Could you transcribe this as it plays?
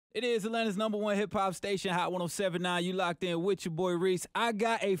It is Atlanta's #1 hip-hop station, Hot 107.9. You locked in with your boy Reec. I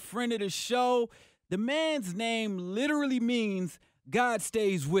got a friend of the show. The man's name literally means God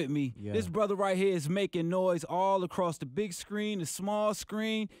stays with me. Yeah. This brother right here is making noise all across the big screen, the small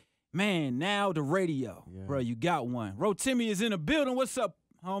screen. Man, now the radio. Yeah. Bro, you got one. Rotimi is in the building. What's up,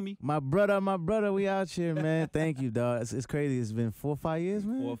 homie? My brother, we out here, man. Thank you, dog. It's crazy. It's been 4 or 5 years,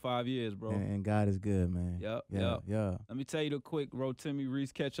 man. 4 or 5 years, bro. And God is good, man. Yep. Yeah. Let me tell you the quick Rotimi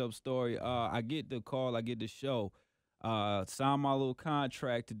Reec catch-up story. I get the call, I get the show. Sign my little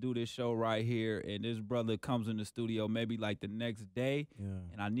contract to do this show right here, and this brother comes in the studio maybe like the next day,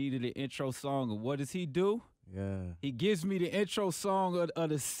 and I needed an intro song, and what does he do? Yeah. He gives me the intro song of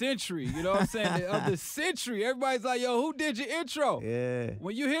the century. You know what I'm saying? Of the century. Everybody's like, yo, who did your intro? Yeah.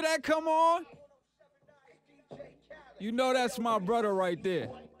 When you hear that come on, you know that's my brother right there.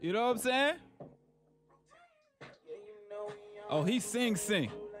 You know what I'm saying? Oh, he sing.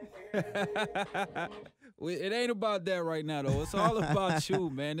 It ain't about that right now, though. It's all about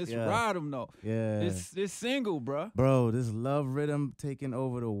you, man. This Riddim, though. Yeah. This single, bro. Bro, this love rhythm taking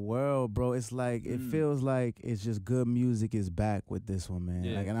over the world, bro. It's like, it feels like it's just good music is back with this one, man.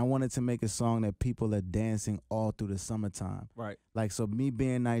 Yeah. Like, and I wanted to make a song that people are dancing all through the summertime. Right. Like, so me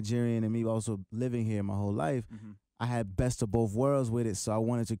being Nigerian and me also living here my whole life, I had best of both worlds with it. So I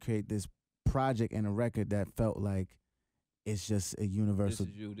wanted to create this project and a record that felt like it's just a universal.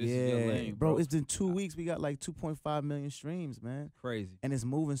 This is you. This is your lane, bro. It's been 2 weeks. We got like 2.5 million streams, man. Crazy. And it's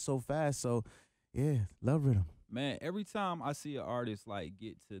moving so fast. So, yeah, love rhythm. Man, every time I see an artist like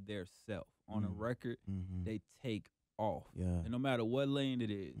get to their self on a record, they take off. Yeah. And no matter what lane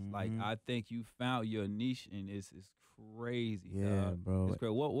it is, like I think you found your niche, and it's crazy. Yeah, bro. It's great.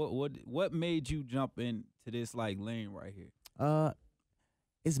 What made you jump into this like lane right here?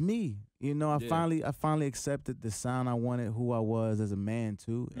 It's me. You know, I finally accepted the sound I wanted, who I was as a man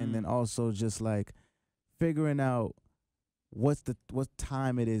too, and then also just like figuring out what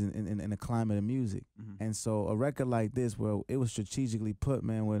time it is in the climate of music. And so a record like this, where it was strategically put,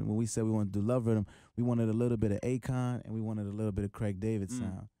 man, when we said we wanted to do love rhythm, we wanted a little bit of Akon and we wanted a little bit of Craig David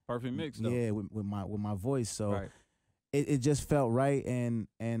sound. Perfect mix, though. Yeah, with my voice. So it just felt right, and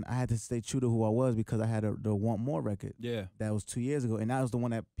I had to stay true to who I was because I had the Want More record. Yeah. That was 2 years ago, and that was the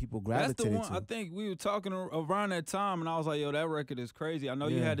one that people gravitated to. That's the one, I think we were talking around that time, and I was like, yo, that record is crazy. I know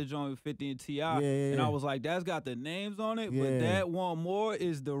you had to join with 50 and T.I., and I was like, that's got the names on it, but that Want More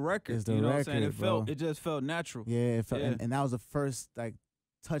is the record. It's the you know record, what I'm saying? It just felt natural. Yeah, it felt, and that was the first like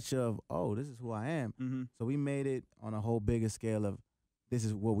touch of, oh, this is who I am. So we made it on a whole bigger scale of, this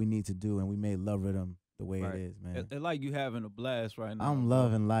is what we need to do, and we made Love Rhythm the way it is, man. It's like you having a blast right now. I'm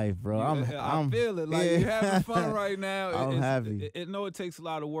loving life, bro. I feel it. Like you're having fun right now. I'm happy. I know it takes a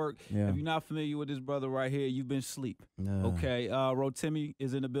lot of work. Yeah. If you're not familiar with this brother right here, you've been asleep. Okay. Rotimi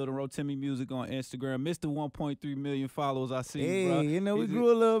is in the building. Rotimi Music on Instagram. Mr. 1.3 million followers. I see, bro. You know, we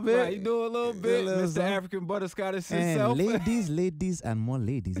grew a little bit. Right, you do a little bit. Mr. African Butterscotch himself. And ladies and more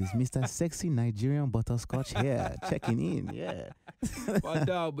ladies. It's Mr. Sexy Nigerian Butterscotch here, checking in. Yeah.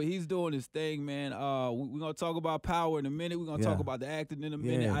 But he's doing his thing, man. We're going to talk about Power in a minute. We're going to talk about the acting in a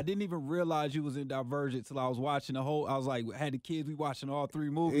minute. I didn't even realize you was in Divergent till I was watching I was like, had the kids, we watching all 3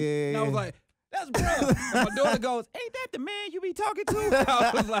 movies. And I was like, that's brother. And my daughter goes, ain't that the man you be talking to?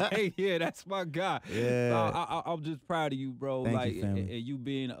 I was like, hey, yeah, that's my guy. Yeah. I'm just proud of you, bro. Thank you, and you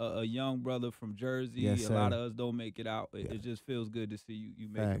being a young brother from Jersey. Yes, a lot of us don't make it out. It just feels good to see you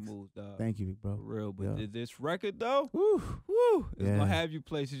making moves, dog. Thank you, bro. For real. But this record, though, it's going to have you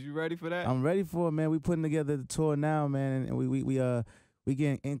places. You ready for that? I'm ready for it, man. We putting together the tour now, man. And we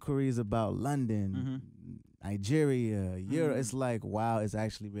getting inquiries about London, Nigeria, Europe. It's like, wow, it's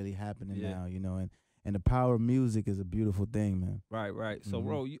actually really happening now, you know, and the power of music is a beautiful thing, man. Right. So,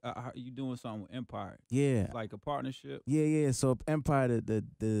 bro, you doing something with Empire? Yeah. Like a partnership? Yeah. So Empire, the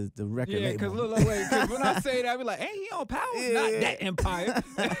record label. Yeah, because look, wait, cause when I say that, I be like, ain't he on Power? Not that Empire.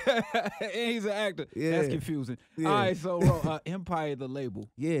 And he's an actor. Yeah. That's confusing. All right, so bro, Empire the label.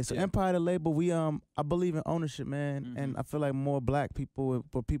 Yeah, so Empire the label, we I believe in ownership, man. And I feel like more black people,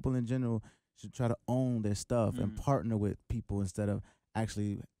 or people in general, should try to own their stuff and partner with people instead of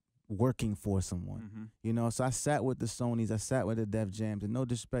actually working for someone. You know, so I sat with the Sonys, I sat with the Def Jams, and no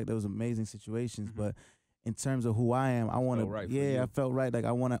disrespect, there was amazing situations, but in terms of who I am, I want to, I felt right. Like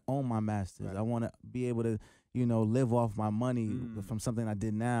I want to own my masters. I want to be able to, you know, live off my money from something I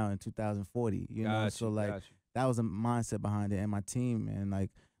did now in 2040. You know, so like that was a mindset behind it, and my team, and like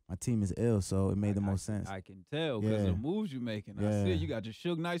my team is ill, so it made the most sense. I can tell because the moves you're making. I see you got your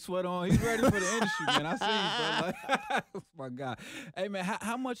Suge Knight sweat on. He's ready for the industry, man. I see you, bro. Like, that's my guy. Hey, man,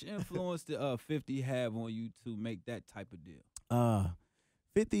 how much influence did 50 have on you to make that type of deal?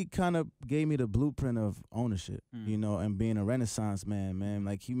 50 kind of gave me the blueprint of ownership, you know, and being a Renaissance man.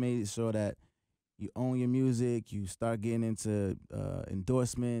 Like, he made sure that you own your music, you start getting into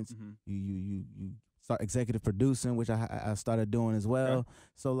endorsements, you start executive producing, which I started doing as well. Okay.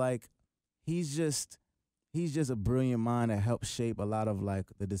 So, like, he's just a brilliant mind that helped shape a lot of, like,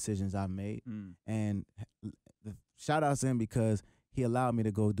 the decisions I made. And shout out to him because he allowed me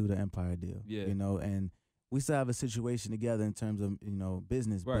to go do the Empire deal, you know, and we still have a situation together in terms of, you know,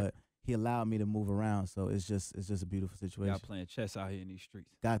 business, but he allowed me to move around, so it's just a beautiful situation. Y'all playing chess out here in these streets.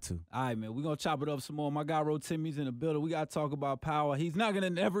 Got to. All right, man, we're going to chop it up some more. My guy Rotimi's in the building. We got to talk about power. He's not going to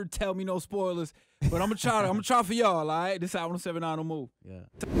never tell me no spoilers, but I'm going to try for y'all, all right? This is Hot 1079 on Move. Yeah.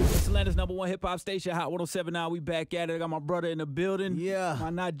 It's Atlanta's #1 hip-hop station, Hot 1079. We back at it. I got my brother in the building. Yeah. My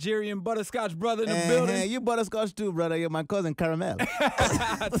Nigerian Butterscotch brother in the building. Hey, you Butterscotch too, brother. You're my cousin Caramel.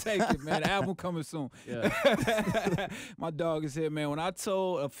 I take it, man. The album coming soon. Yeah. My dog is here, man. When I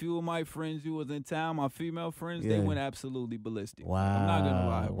told a few of my friends you was in town, my female friends, they went absolutely ballistic. Wow. I'm not gonna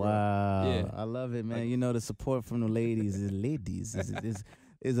lie, bro. Wow. Yeah. I love it, man. Like, you know, the support from the ladies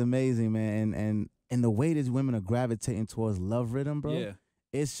is amazing, man. And the way these women are gravitating towards Love Riddim, bro. Yeah.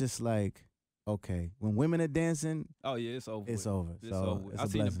 It's just like, okay, when women are dancing, oh yeah, it's over. It's over. It's over. I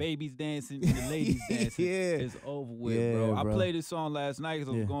seen the babies dancing, and the ladies dancing. Yeah. It's over with, bro. I played this song last night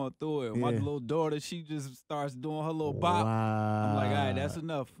because I was going through it. My little daughter, she just starts doing her little bop. Wow. I'm like, all right, that's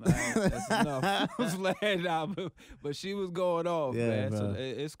enough. That's enough. I was laying out, but she was going off, man. Bro. So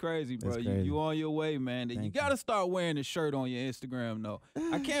it's crazy, bro. It's crazy. You on your way, man. Thank you gotta start wearing the shirt on your Instagram, though.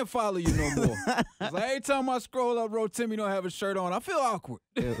 I can't follow you no more. It's like every time I scroll up, Rotimi don't have a shirt on. I feel awkward.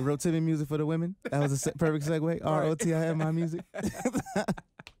 Rotimi music for the women. That was a perfect segue. ROTIM music.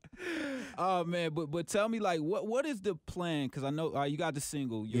 Oh man, but tell me, like, what is the plan? Because I know you got the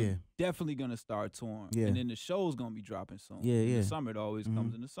single. You're definitely gonna start touring, and then the show's gonna be dropping soon. In the summer, it always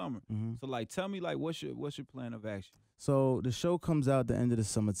comes in the summer. So like, tell me, like, what's your plan of action? So the show comes out the end of the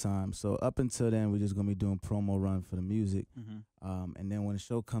summertime. So up until then, we're just gonna be doing promo run for the music, and then when the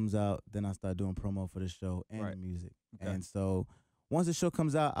show comes out, then I start doing promo for the show and the music. Okay. And so once the show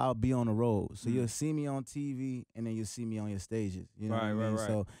comes out, I'll be on the road. So you'll see me on TV, and then you'll see me on your stages. You know what I mean?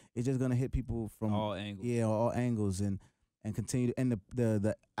 So it's just gonna hit people from all angles. Yeah, all angles, and continue to, and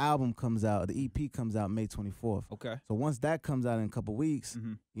the album comes out, the EP comes out May 24th. Okay. So once that comes out in a couple weeks,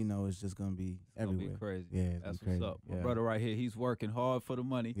 you know, it's just gonna be everywhere. Gonna be crazy. Yeah, that's crazy. What's up. My brother right here, he's working hard for the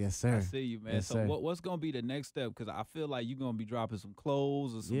money. Yes, sir. I see you, man. Yes, so sir. What's gonna be the next step? Because I feel like you're gonna be dropping some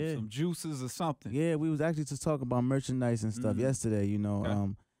clothes or some juices or something. Yeah, we was actually just talking about merchandise and stuff yesterday. You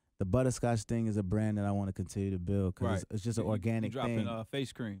know, the Butterscotch thing is a brand that I want to continue to build because it's just an organic thing. You dropping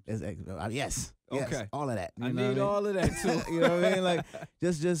face cream. Yes. Okay. All of that. I need all of that too. You know what I mean? Like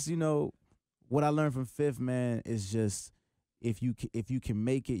just you know, what I learned from Fifth, man, is just if you can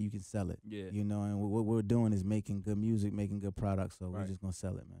make it, you can sell it. Yeah. You know, and what we're doing is making good music, making good products. So we're just gonna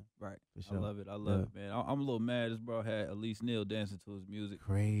sell it, man. Right. For sure. I love it. I love it, man. I'm a little mad. This bro had Elise Neal dancing to his music.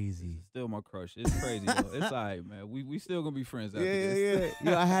 Crazy. It's still my crush. It's crazy though. It's all right, man. We still gonna be friends after this.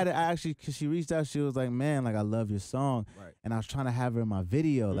 Yeah. I actually, cause she reached out. She was like, "Man, like I love your song." Right. And I was trying to have her in my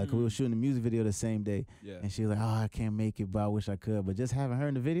video. Like we were shooting the music video the same day. Yeah. And she was like, "Oh, I can't make it, but I wish I could." But just having her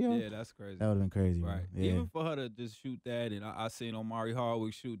in the video. Yeah, that's crazy. That would have been crazy. Right. Yeah. Even for her to just shoot that, and I seen Omari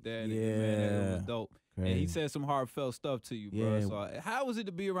Hardwick shoot that. And man, that was dope. Crazy. And he said some heartfelt stuff to you, bro. Yeah. So how was it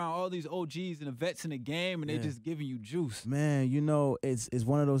to be around all these OGs and the vets in the game, and they just giving you juice? Man, you know, it's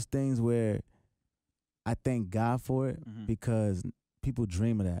one of those things where I thank God for it because people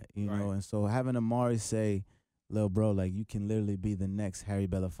dream of that, you know. And so having Omari say, "Little bro, like you can literally be the next Harry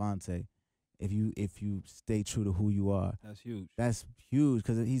Belafonte if you stay true to who you are." That's huge. That's huge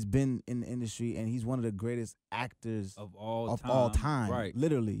because he's been in the industry and he's one of the greatest actors of all time. Right.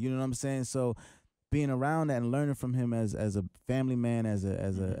 Literally, you know what I'm saying? So being around that and learning from him as a family man, as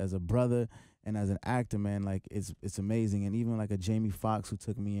a brother, and as an actor, man, like it's amazing. And even like a Jamie Foxx who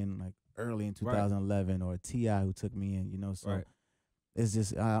took me in like early in 2011, or a T.I. who took me in, you know. So it's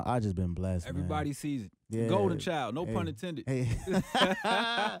just I just been blessed. Everybody sees it. Yeah. Golden child, no pun intended. Hey.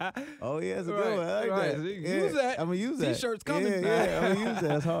 Oh yeah, it's a good one. I like that. Use that. I'm gonna use that. T-shirts coming. Yeah, I'm gonna use that.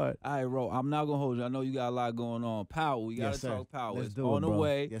 That's hard. All right, Ro, I'm not gonna hold you. I know you got a lot going on. Power, we gotta talk power. Let's it's do on it, the bro.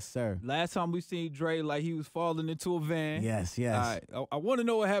 way. Yes, sir. Last time we seen Dre, like he was falling into a van. Yes. All right, I want to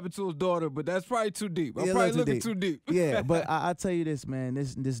know what happened to his daughter, but that's probably too deep. I'm Yeah, probably looking too deep. Yeah, but I'll tell you this, man.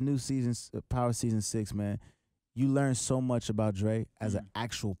 This new season, Power Season 6, man. You learn so much about Dre as an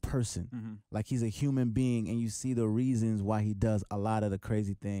actual person. Like he's a human being, and you see the reasons why he does a lot of the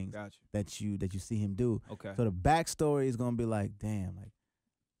crazy things that you see him do. Okay. So the backstory is gonna be like, damn, like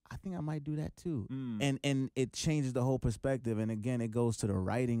I think I might do that too. And it changes the whole perspective. And again, it goes to the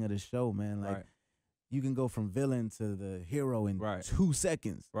writing of the show, man. Like you can go from villain to the hero in 2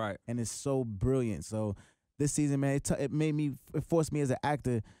 seconds. Right. And it's so brilliant. So this season, man, it forced me as an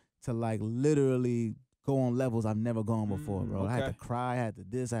actor to like literally go on levels I've never gone before, bro. I had to cry, I had to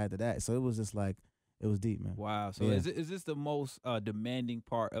this, I had to that. So it was just like, it was deep, man. Wow. So is this the most demanding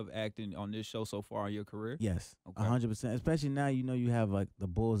part of acting on this show so far in your career? Yes, 100%. Especially now, you know, you have like the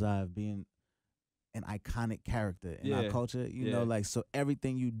bullseye of being an iconic character in our culture. You know, like, so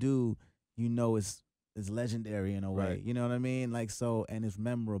everything you do, you know, is legendary in a way. You know what I mean? Like, so, and it's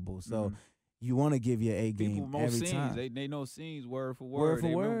memorable. So you want to give your A game every time. They know scenes word for word. Word for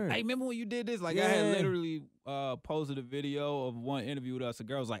word. Hey, remember when you did this? Like, I had literally posted a video of one interview with us. A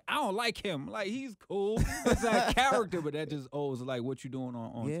girl was like, I don't like him. Like, he's cool. It's not a character, but that just owes like what you doing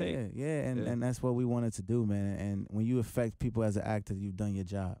on tape. And that's what we wanted to do, man. And when you affect people as an actor, you've done your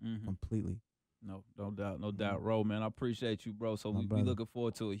job completely. No doubt. Ro, man, I appreciate you, bro. So we looking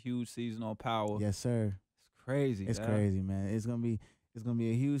forward to a huge season on Power. Yes, sir. It's crazy. It's crazy, man. It's gonna be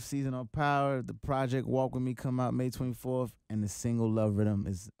a huge season on Power. The project Walk With Me come out May 24th, and the single Love Riddim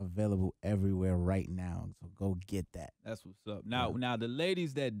is available everywhere right now. So go get that. That's what's up. Now the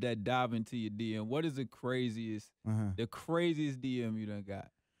ladies that dive into your DM, what is the craziest DM you done got?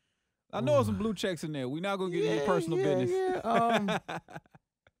 I know some blue checks in there. We're not gonna get into personal business.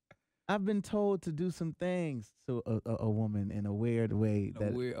 I've been told to do some things to a woman in a weird way.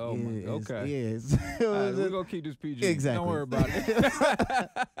 Yes. We're going to keep this PG. Exactly. Don't worry about it.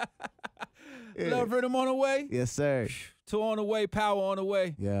 Love Riddim on the way. Yes, sir. 2 on the way, Power on the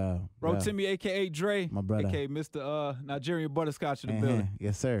way. Yeah. Rotimi, a.k.a. Dre. My brother. A.k.a. Mr. Nigerian Butterscotch in the building.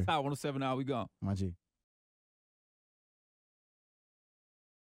 Yes, sir. Hot 107 now, we gone. My G.